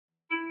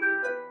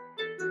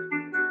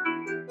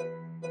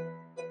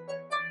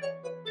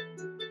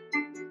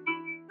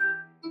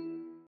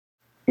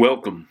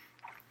Welcome.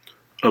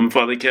 I'm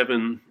Father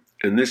Kevin,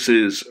 and this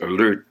is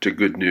Alert to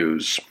Good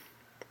News.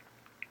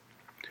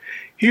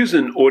 Here's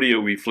an audio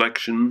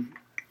reflection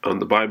on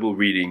the Bible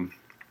reading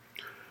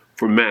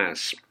for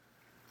Mass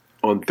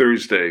on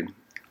Thursday,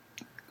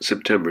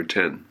 September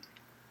 10.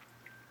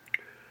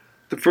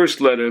 The first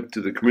letter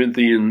to the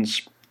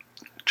Corinthians,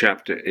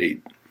 chapter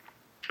 8.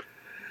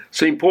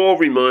 St. Paul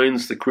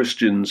reminds the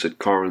Christians at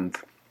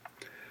Corinth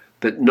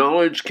that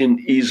knowledge can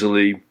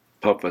easily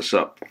puff us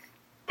up,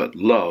 but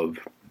love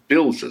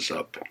builds us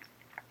up.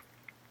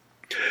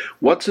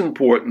 What's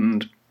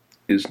important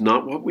is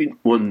not what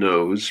one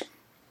knows,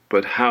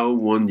 but how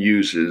one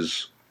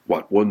uses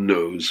what one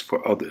knows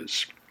for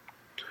others.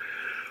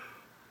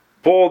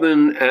 Paul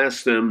then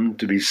asks them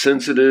to be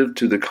sensitive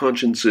to the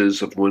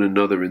consciences of one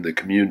another in the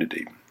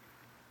community.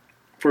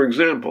 For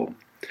example,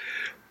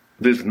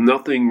 there's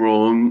nothing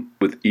wrong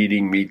with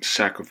eating meat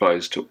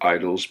sacrificed to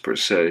idols per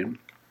se,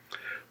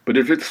 but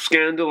if it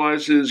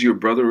scandalizes your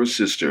brother or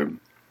sister,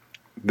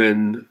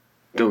 then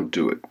don't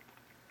do it.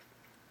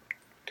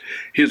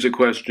 Here's a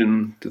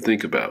question to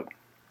think about.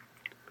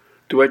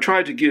 Do I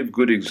try to give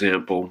good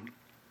example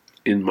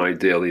in my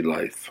daily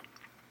life?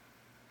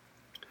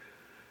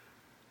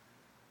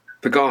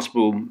 The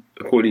Gospel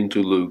according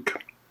to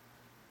Luke,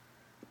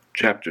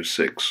 chapter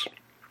 6.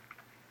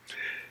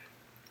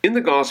 In the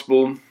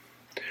Gospel,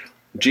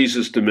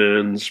 Jesus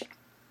demands,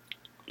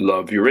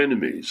 love your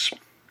enemies.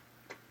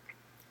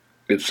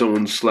 If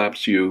someone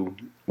slaps you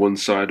one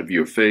side of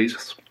your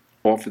face,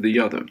 offer the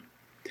other.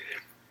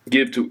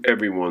 Give to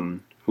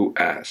everyone who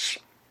asks.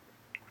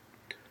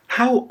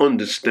 How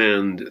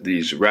understand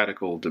these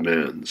radical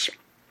demands?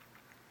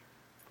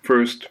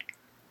 First,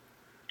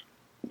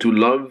 to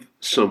love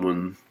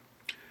someone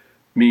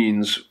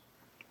means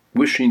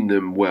wishing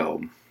them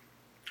well.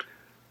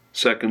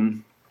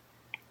 Second,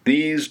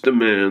 these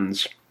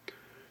demands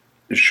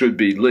should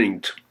be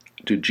linked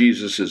to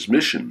Jesus'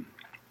 mission,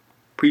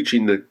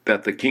 preaching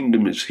that the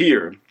kingdom is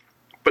here,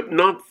 but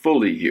not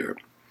fully here.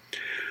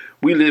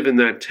 We live in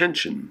that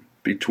tension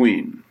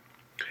between.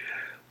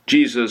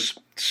 Jesus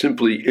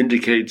simply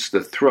indicates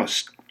the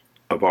thrust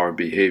of our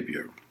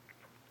behavior.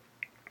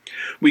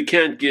 We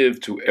can't give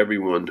to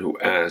everyone who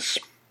asks,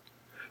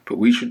 but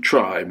we should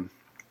try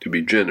to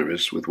be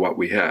generous with what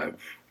we have,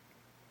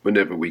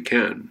 whenever we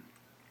can.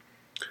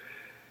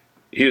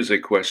 Here's a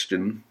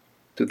question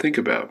to think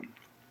about.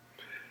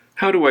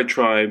 How do I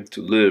try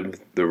to live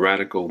the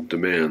radical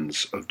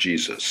demands of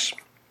Jesus?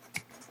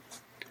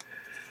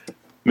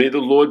 May the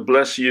Lord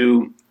bless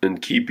you and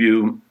keep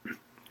you,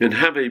 and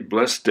have a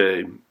blessed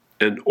day,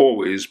 and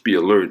always be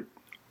alert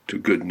to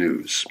good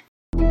news.